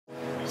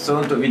So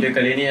untuk video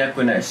kali ni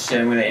aku nak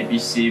share mengenai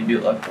PC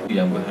build aku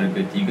yang berharga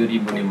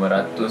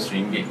RM3,500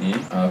 ni.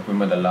 Aku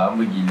memang dah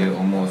lama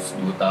gila, almost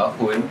 2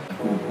 tahun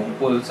aku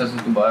kumpul satu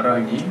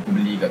barang ni. Aku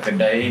beli kat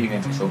kedai dengan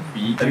kat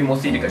Shopee, tapi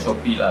mostly dekat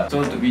Shopee lah. So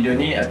untuk video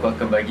ni aku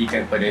akan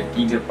bagikan kepada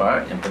 3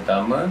 part. Yang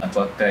pertama,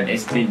 aku akan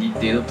explain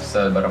detail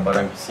pasal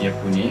barang-barang PC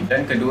aku ni.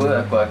 Dan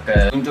kedua, aku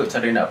akan tunjuk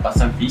cara nak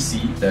pasang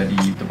PC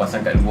dari terpasang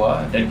kat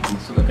luar dan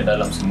masukkan ke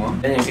dalam semua.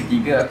 Dan yang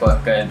ketiga, aku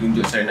akan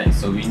tunjuk cara nak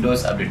install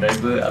Windows, update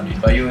driver,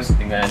 update BIOS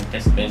dengan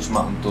test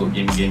benchmark untuk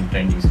game-game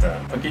trending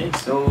sekarang. Okay,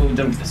 so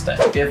jom kita start.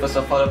 Okay, first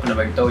of all aku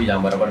nak bagi tahu yang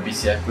barang-barang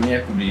PC aku ni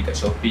aku beli kat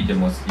Shopee je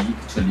mostly,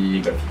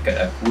 kecuali graphic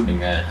card aku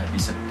dengan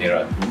harddisk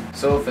 1TB aku.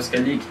 So first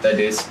kali kita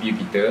ada CPU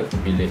kita.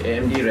 Aku pilih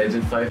AMD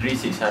RYZEN 5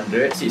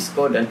 3600, 6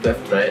 core dan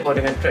 12 thread. Core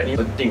dengan thread ni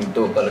penting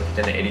untuk kalau kita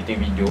nak editing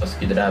video. Lepas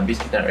kita dah habis,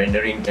 kita nak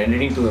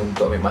rendering tu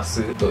untuk ambil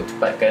masa untuk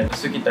cepatkan.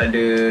 Lepas tu kita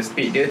ada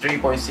speed dia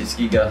 3.6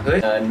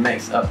 GHz dan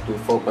max up to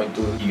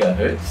 4.2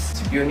 GHz.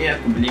 CPU ni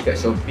aku beli kat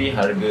Shopee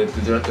harga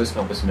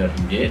RM799.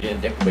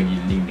 Nanti aku bagi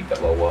link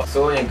dekat bawah.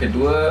 So yang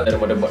kedua, ada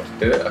motherboard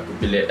kita. Aku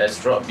pilih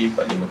ASROCK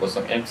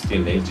B450M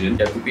Steel Legend.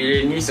 Dan aku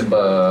pilih ni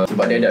sebab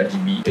dia ada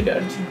RGB.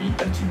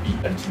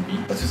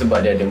 Lepas tu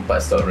sebab dia ada 4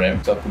 slot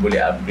RAM, so aku boleh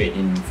upgrade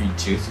in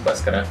future. Sebab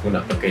sekarang aku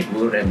nak pakai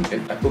 2 RAM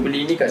je. Aku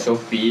beli ni kat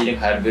Shopee dengan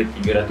harga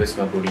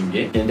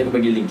RM390. Nanti aku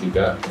bagi link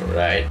juga.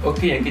 Alright.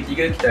 Okay, yang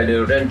ketiga kita ada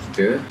RAM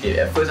kita. Okay,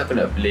 at first aku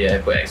nak play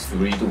HyperX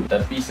Fury tu,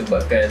 tapi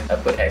sebabkan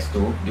HyperX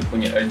tu dia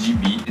punya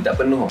RGB dia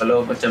tak penuh.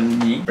 Kalau macam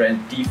ni brand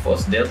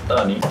T-Force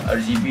Delta ni,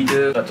 RGB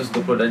dia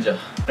 120 darjah.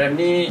 RAM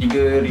ni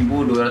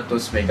 3200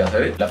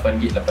 MHz,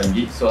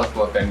 8GB. So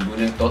aku akan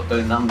guna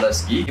total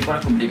 16GB. Lepas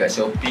aku beli kat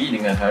Shopee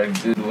dengan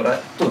harga 200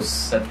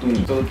 satu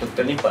ni. So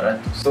total ni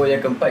 400. So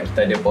yang keempat,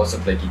 kita ada power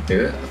supply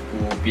kita.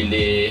 Aku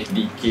pilih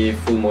DK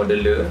full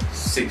modeler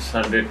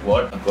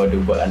 600W. Aku ada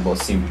buat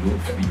unboxing dulu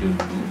kat video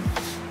dulu.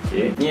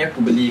 Okay, ni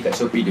aku beli kat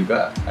Shopee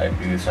juga,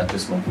 harga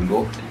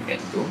 190 kan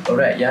tu.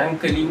 Alright, yang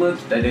kelima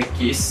kita ada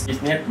case. Case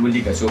ni aku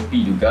beli kat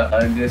Shopee juga,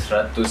 harga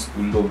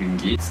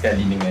RM110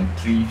 sekali dengan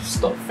 3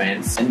 stop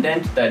fans. And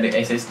then kita ada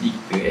SSD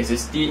kita.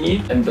 SSD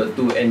ni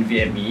M.2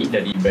 NVMe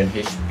dari brand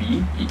HP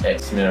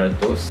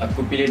EX900.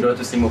 Aku pilih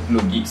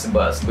 250GB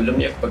sebab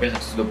sebelum ni aku pakai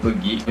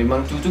 120GB.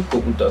 Memang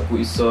cukup untuk aku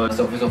install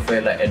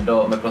software-software like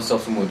Adobe,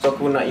 Microsoft semua. So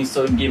aku nak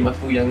install game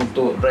aku yang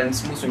untuk run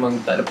smooth memang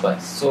tak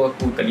lepas. So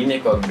aku kali ni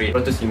aku upgrade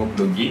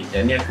 250GB.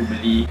 Yang ni aku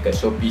beli kat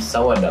Shopee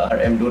Sawada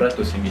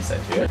RM200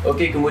 saja.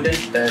 Okey, kemudian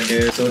kita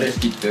ada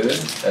storage kita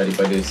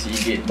daripada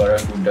SEAGATE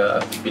BARRACUDE.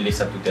 Aku pilih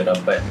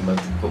 1TB, memang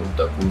cukup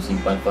untuk aku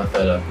simpan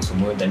file aku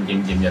semua dan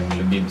game-game yang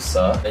lebih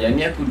besar. Dan yang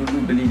ni aku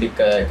dulu beli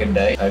dekat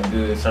kedai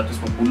harga 150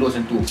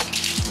 macam tu.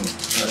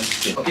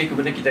 Okay,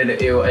 kemudian kita ada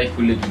AOI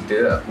cooler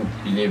kita. Aku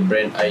pilih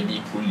brand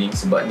ID Cooling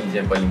sebab ni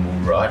yang paling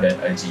murah dan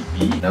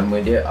RGB. Nama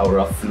dia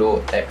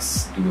Auraflow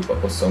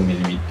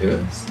X240mm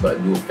sebab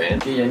dual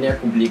fan. Okay, yang ni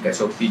aku beli kat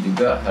Shopee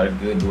juga,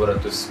 harga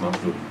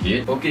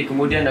RM250. Okay,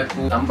 kemudian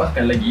aku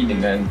tambahkan lagi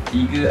dengan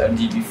 3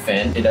 RGB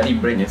fan dari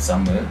brand yang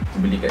sama. Aku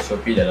beli kat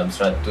Shopee dalam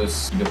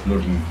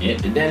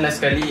RM130. Dan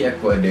last sekali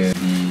aku ada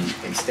di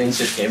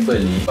extension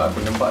cable ni. Sebab aku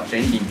nampak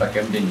trending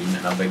pakai benda ni,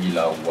 nak bagi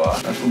lawa.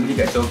 Aku beli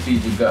kat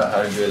Shopee juga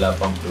harga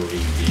RM80.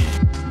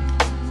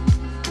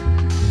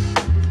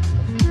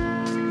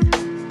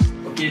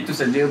 Okay, itu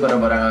saja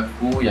barang-barang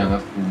aku yang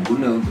aku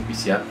guna untuk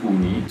PC aku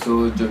ni.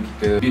 So jom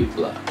kita build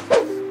lah.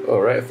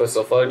 Alright, first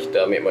of all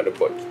kita ambil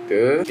motherboard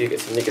kita. Okay, kat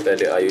sini kita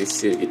ada iron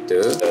shield kita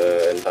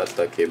dan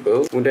data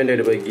kabel. Kemudian dia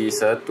ada bagi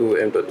satu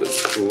M.2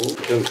 screw.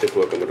 Jom kita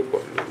keluarkan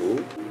motherboard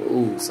dulu.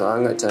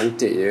 Sangat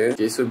cantik ya.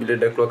 Okay, so bila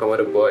dah keluarkan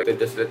motherboard,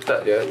 kita just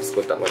letak dia atas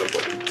kotak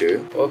motherboard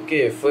kita.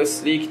 Okay,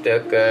 firstly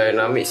kita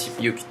akan ambil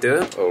CPU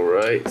kita.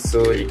 Alright,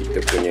 so ni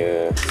kita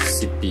punya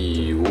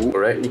CPU.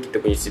 Alright, ni kita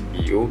punya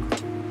CPU.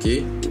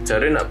 Okay,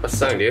 cara nak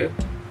pasang dia,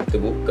 kita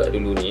buka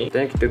dulu ni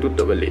dan kita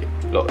tutup balik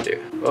lock dia.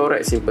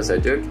 Alright, simple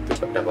saja,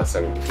 kita dah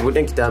pasang.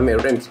 Kemudian kita ambil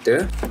RAM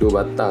kita, 2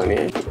 batang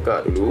ni,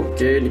 buka dulu.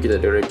 Okay, ni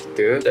kita ada RAM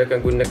kita. Kita akan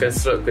gunakan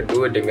slot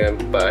kedua dengan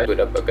 4 untuk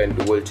dapatkan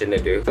dual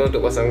channel dia. So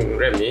untuk pasang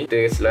RAM ni,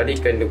 kita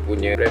selarikan dia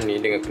punya RAM ni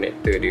dengan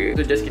connector dia.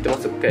 So just kita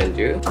masukkan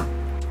je.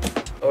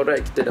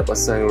 Alright, kita dah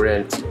pasang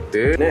RAM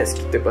kita.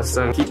 Next, kita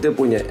pasang kita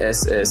punya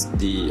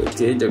SSD.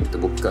 Okay, jom kita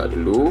buka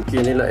dulu.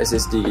 Okay, inilah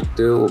SSD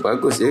kita. Oh,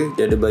 bagus ya.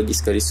 Dia ada bagi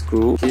sekali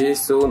skru. Okay,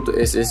 so untuk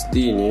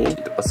SSD ni,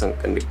 kita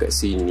pasangkan dekat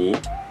sini.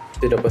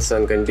 Kita dah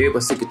pasangkan dia,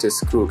 lepas tu kita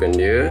skrukan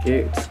dia.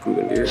 Okay, kita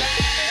skrukan dia.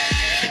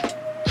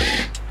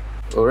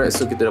 Alright,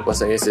 so kita dah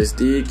pasang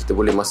SSD. Kita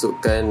boleh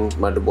masukkan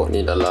motherboard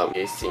ni dalam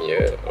casing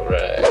ya.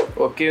 Alright.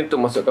 Okay,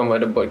 untuk masukkan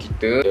motherboard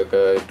kita, kita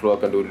akan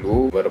keluarkan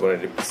dulu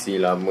barang-barang dari PC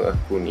lama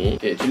aku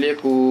ni. Okay, actually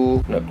aku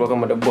nak keluarkan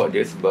motherboard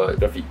dia sebab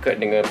graphic card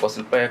dengan power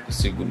supply aku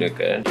sudah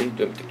gunakan. Okay,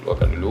 jom kita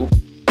keluarkan dulu.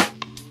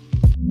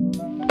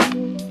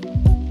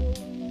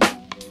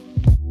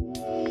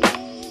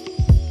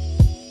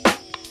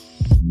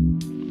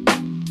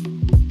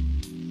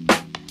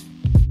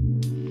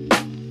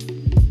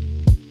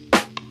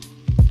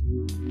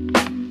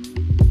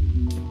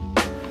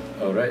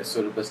 So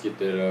lepas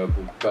kita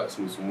buka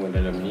semua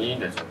dalam ni,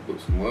 dah campur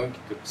semua,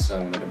 kita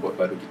pasang motherboard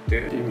baru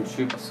kita. Okay, make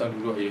sure pasang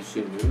dulu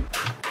ISO dulu.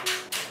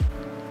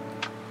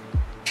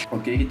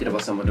 Okay, kita dah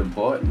pasang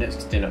motherboard.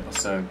 Next kita nak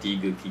pasang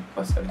 3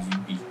 kipas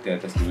RGB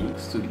kita atas ni.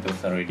 So kita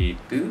pasang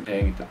radiator,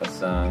 dan kita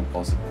pasang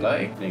power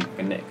supply, dan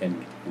connectkan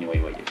kita punya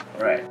wire-wire.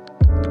 Alright.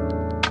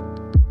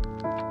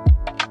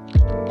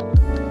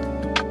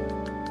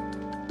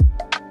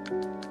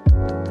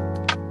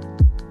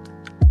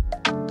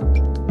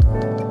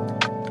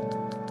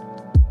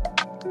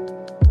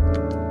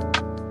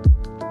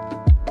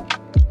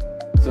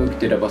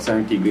 Kita dah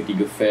pasang 3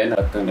 fan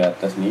belakang dan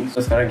atas ni. So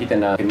sekarang kita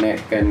nak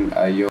connectkan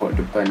ion port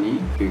depan ni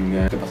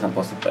dengan kita pasang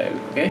power supply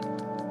dulu, okay?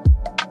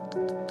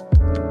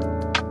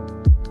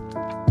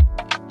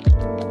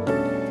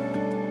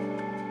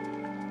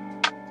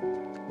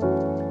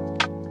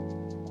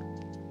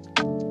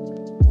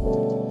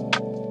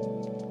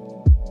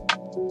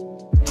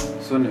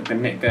 So nak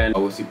connectkan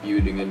power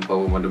CPU dengan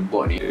power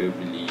motherboard ni, kita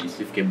beli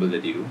sleeve cable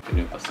tadi tu.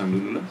 Kena pasang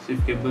dulu lah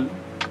sleeve cable.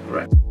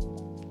 Alright.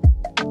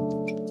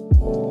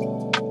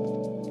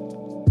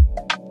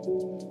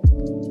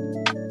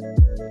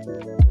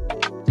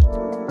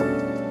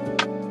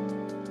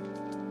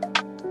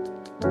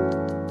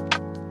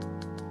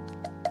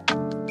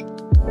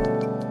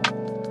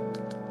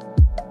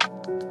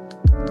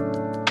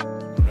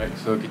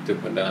 So kita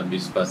pun dah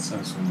habis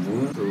pasang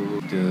semua. So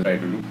kita try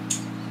dulu.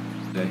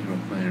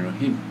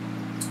 Bismillahirrahmanirrahim.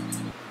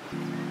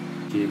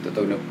 Okay, tak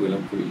tahu kenapa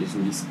lampu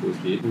lesen disco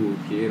sikit.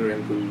 Okay,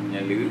 RAM pun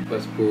nyala.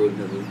 Lepas pun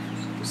dah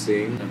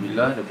pusing.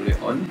 Alhamdulillah dah boleh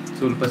on.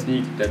 So lepas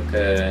ni kita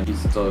akan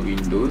install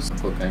Windows.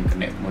 Aku akan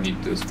connect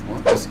monitor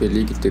semua. First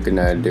sekali kita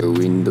kena ada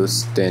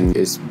Windows 10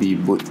 USB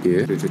boot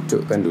dia. Kita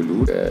cocokkan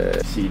dulu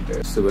kat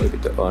kita. So baru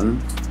kita on.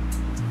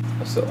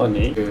 Masa on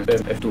ni,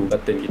 kita F2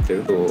 button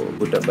kita untuk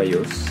boot up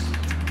BIOS.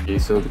 Okay,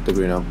 so kita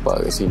boleh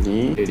nampak kat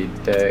sini dia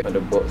detect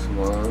motherboard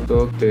semua.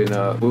 So kita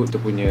nak boot kita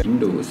punya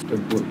Windows, kita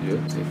boot je,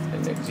 save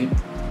and exit.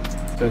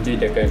 So nanti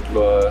dia akan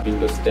keluar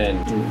Windows 10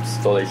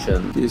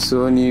 installation. Okay,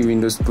 so ni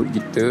Windows boot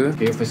kita.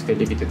 Okay, first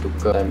kali kita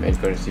tukar time and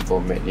currency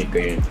format ni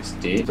ke United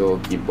States. So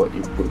keyboard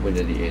input pun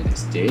jadi United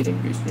States,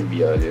 language ni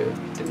biar je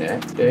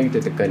internet. Dan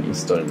kita tekan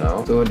install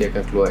now. So dia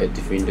akan keluar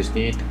active Windows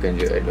ni, tekan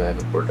je I don't have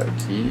a product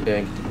key.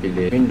 Dan kita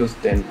pilih Windows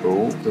 10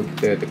 Pro. So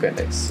kita tekan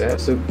accept.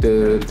 So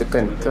kita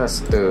tekan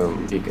custom.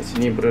 Okay, kat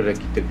sini baru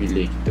kita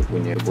pilih kita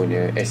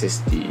punya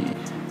SSD.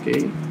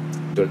 Okay,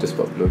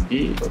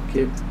 240GB.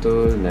 Ok,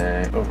 betul.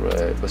 Next.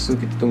 Alright. Lepas tu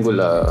kita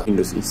tunggulah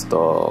Windows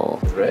install.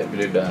 Alright,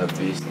 bila dah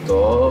habis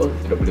install,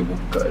 kita dah boleh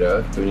buka dah.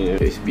 Kita punya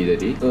USB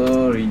tadi.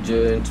 So,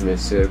 region,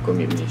 semester,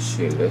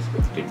 combination lah.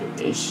 Sebab kita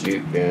Indonesia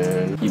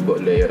kan.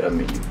 Keyboard layout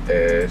ambil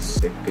US.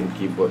 Second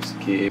keyboard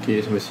skip. Ok,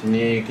 sampai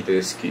sini kita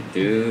skip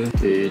je.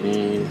 Ok,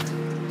 ni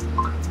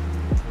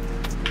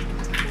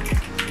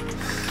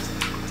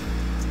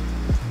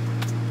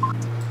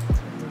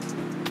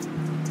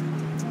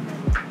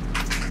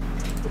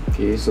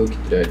okay, so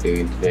kita dah ada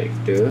internet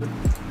kita.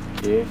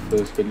 Okay,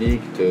 first sekali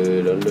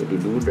kita download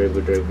dulu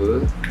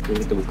driver.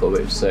 Okay, kita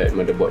buka website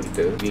motherboard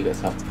kita. Okay, kat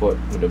support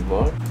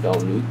motherboard,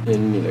 download.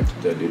 Dan ni lah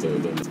kita ada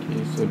download.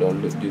 Okay, so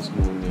download dia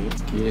semua ni.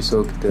 Okay,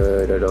 so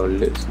kita dah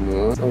download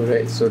semua.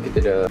 Alright, so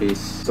kita dah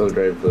install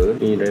driver.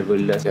 Ni driver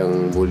last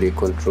yang boleh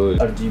control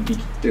RGB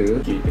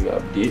kita. Okay, tengah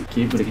update.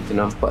 Okay, boleh kita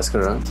nampak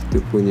sekarang kita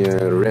punya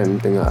RAM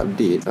tengah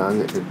update.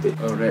 Sangat cantik.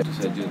 Alright,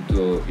 itu saja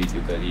untuk video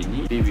kali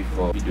ni. Okay,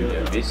 before video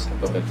ni habis,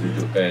 aku akan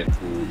tunjukkan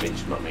aku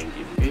benchmark main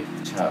game. Okay,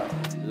 ciao.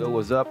 Hello,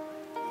 what's up?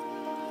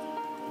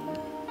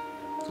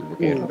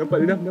 Okay. Oh,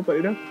 dapat dah.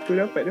 Aku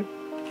dapat dah.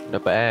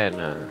 Dapat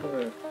kan?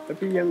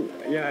 Tapi yang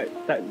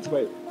tak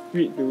sebab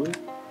tweet tu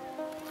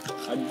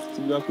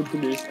sebelum aku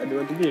tulis ada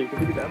orang tulis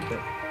tapi dia tak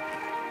dapat.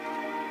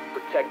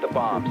 Protect the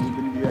bomb.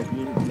 Benda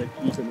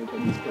lagi sama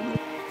tadi sekali.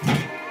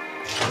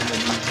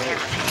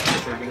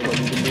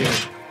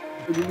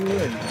 Itu dulu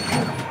kan.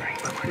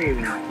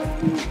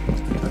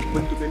 Aku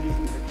bentukkan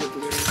diri.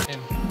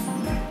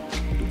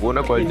 Pun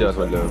aku ajar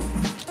semalam.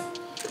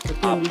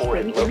 Op 4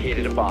 has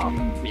located a bomb.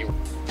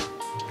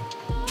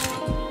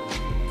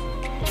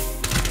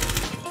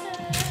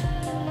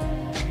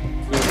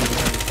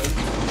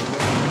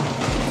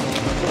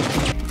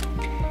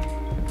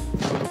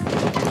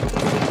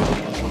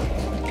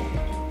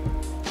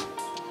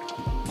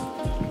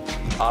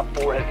 Op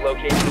 4 has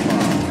located a bomb.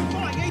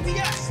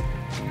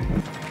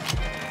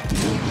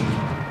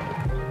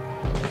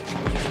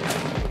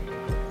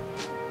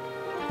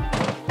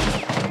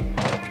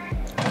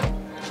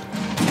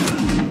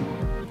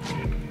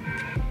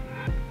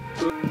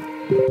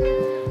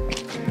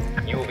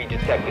 You will be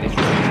detected if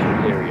you leave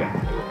this area.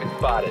 You have been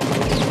spotted.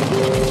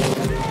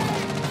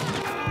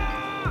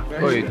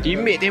 Oi,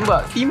 teammate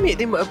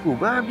tembak aku.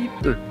 Babi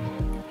betul.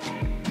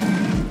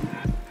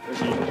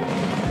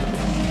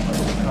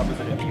 Cover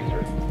the diffuser.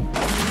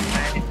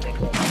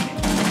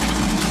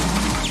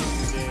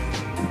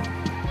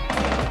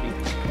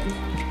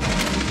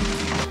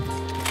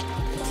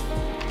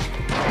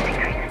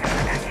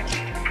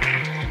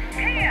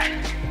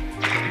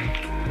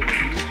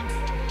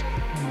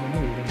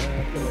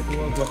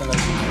 Buat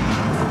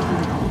lagi.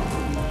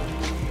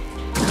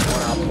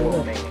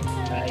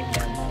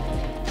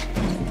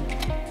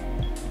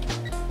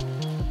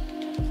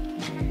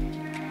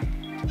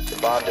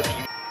 Bomb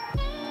defused.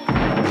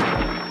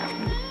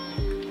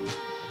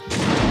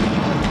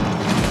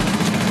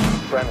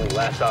 Friendly,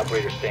 last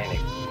operator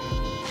standing.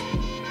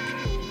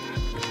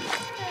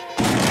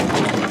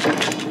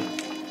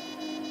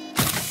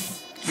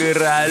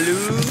 Geralu.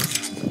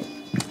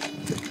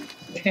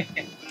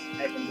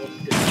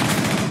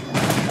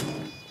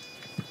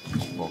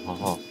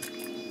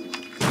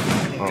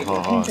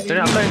 Macam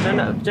nak apply, macam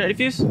nak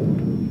defuse?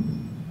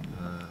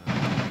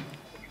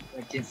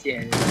 Macam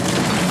sial.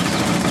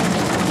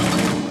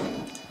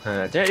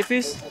 Macam nak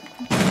defuse?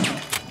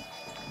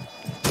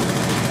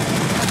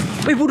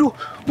 Bodoh!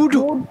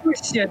 Bodoh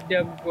sial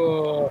dah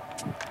bro.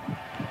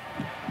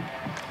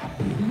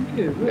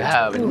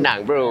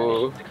 Menang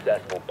bro.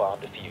 Successful bomb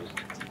defused.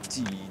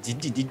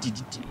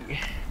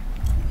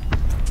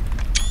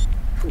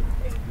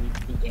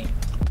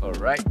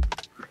 Alright.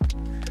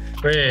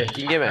 Weh,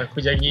 King game aku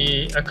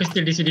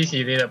still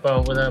DC-DC. Dia tak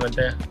faham pun lah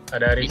bantai.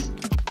 Ada Haris.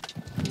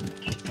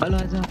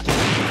 Alah Azhar.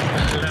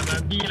 Alah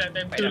babi lah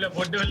time tu lah,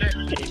 bodoh lah.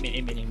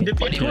 Amen. Dia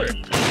bodoh.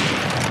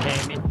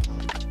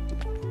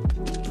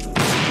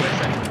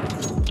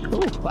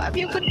 Oh,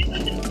 babi aku.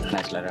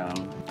 Nice lah ram.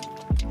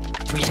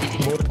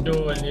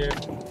 Bodoh dia.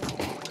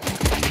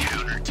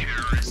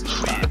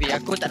 Babi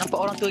aku tak nampak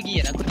orang tu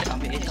lagi kan. Aku tak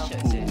ambil headshot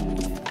je.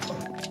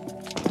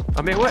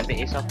 Ambil what?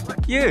 Ambil headshot.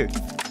 Yeah.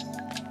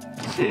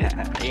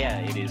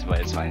 Yeah, it is, but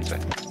it's fine.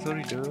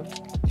 Sorry though.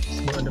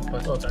 Semua ada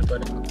pas. Oh tak tu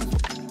ada.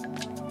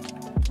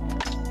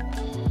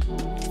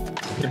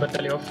 Dia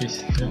batal di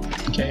office.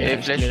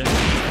 Flash.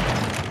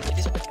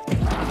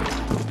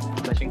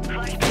 Flashing.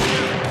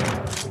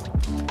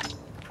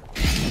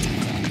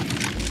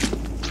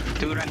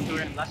 Two ram.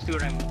 Last two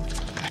ram.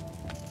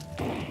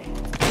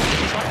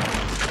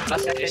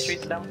 Last entry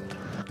is down.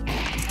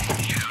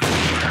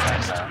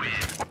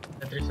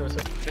 Entry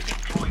masuk.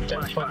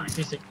 Cepat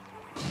fisik.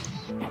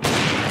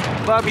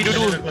 Babi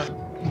dulu.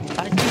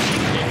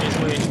 Ini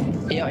semua ni.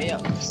 Iya.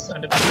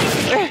 Ada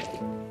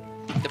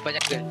Depan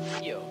jaga.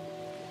 Yo.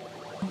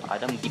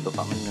 Adam di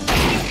bapak mana?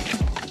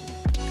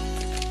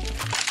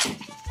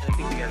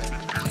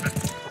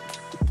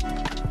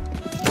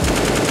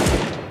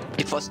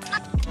 Defrost.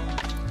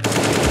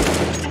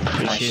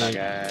 Nice lah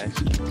guys.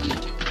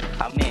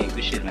 Camne,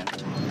 good shit man.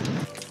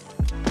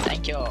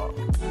 Thank you.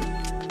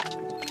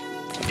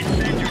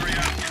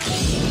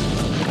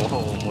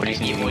 Oh,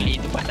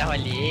 Molly tu patah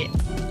balik.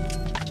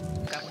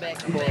 Come back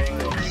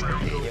boys.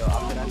 Yo,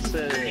 aku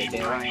rasa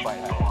they run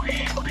quite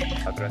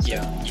high. Aku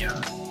rasa. Ya.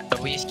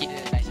 Kau punya skill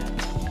dia nice lah.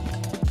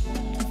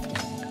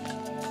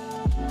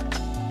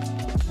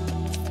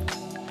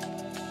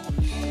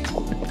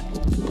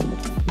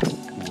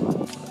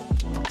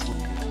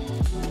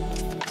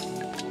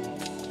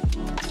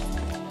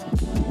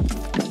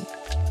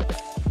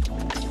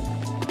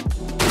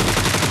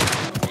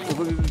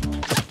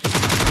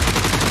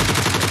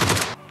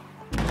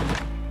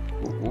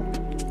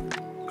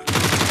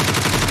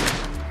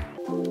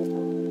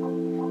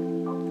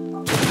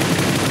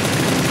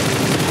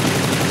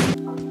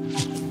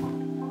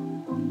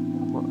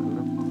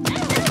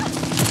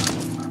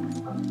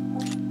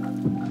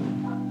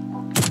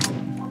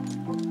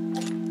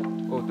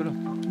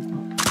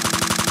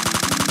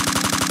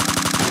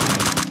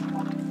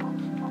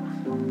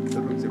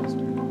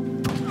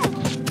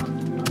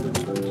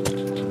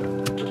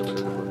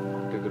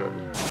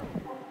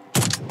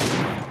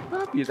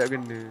 Dia tak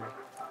kena.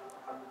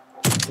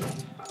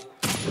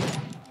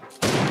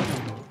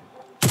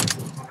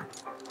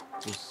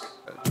 Terus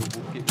tu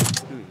bukit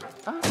tu.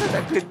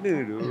 Tak kena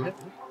tu.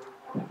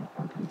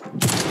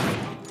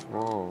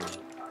 Oh.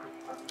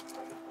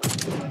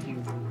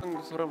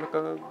 Seorang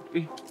belakang.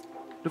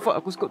 The fuck,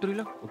 aku scope tu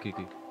hilang. Okay.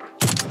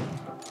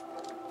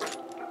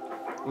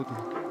 Oh tu.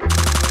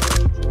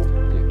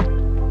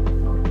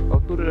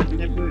 Auto dah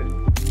tunjuk.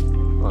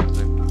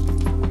 Sniper.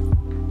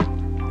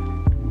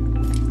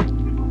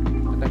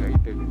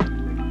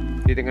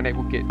 Dia tengah naik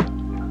bukit.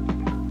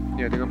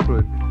 Ya, dengan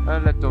prone.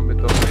 Alah, Tom.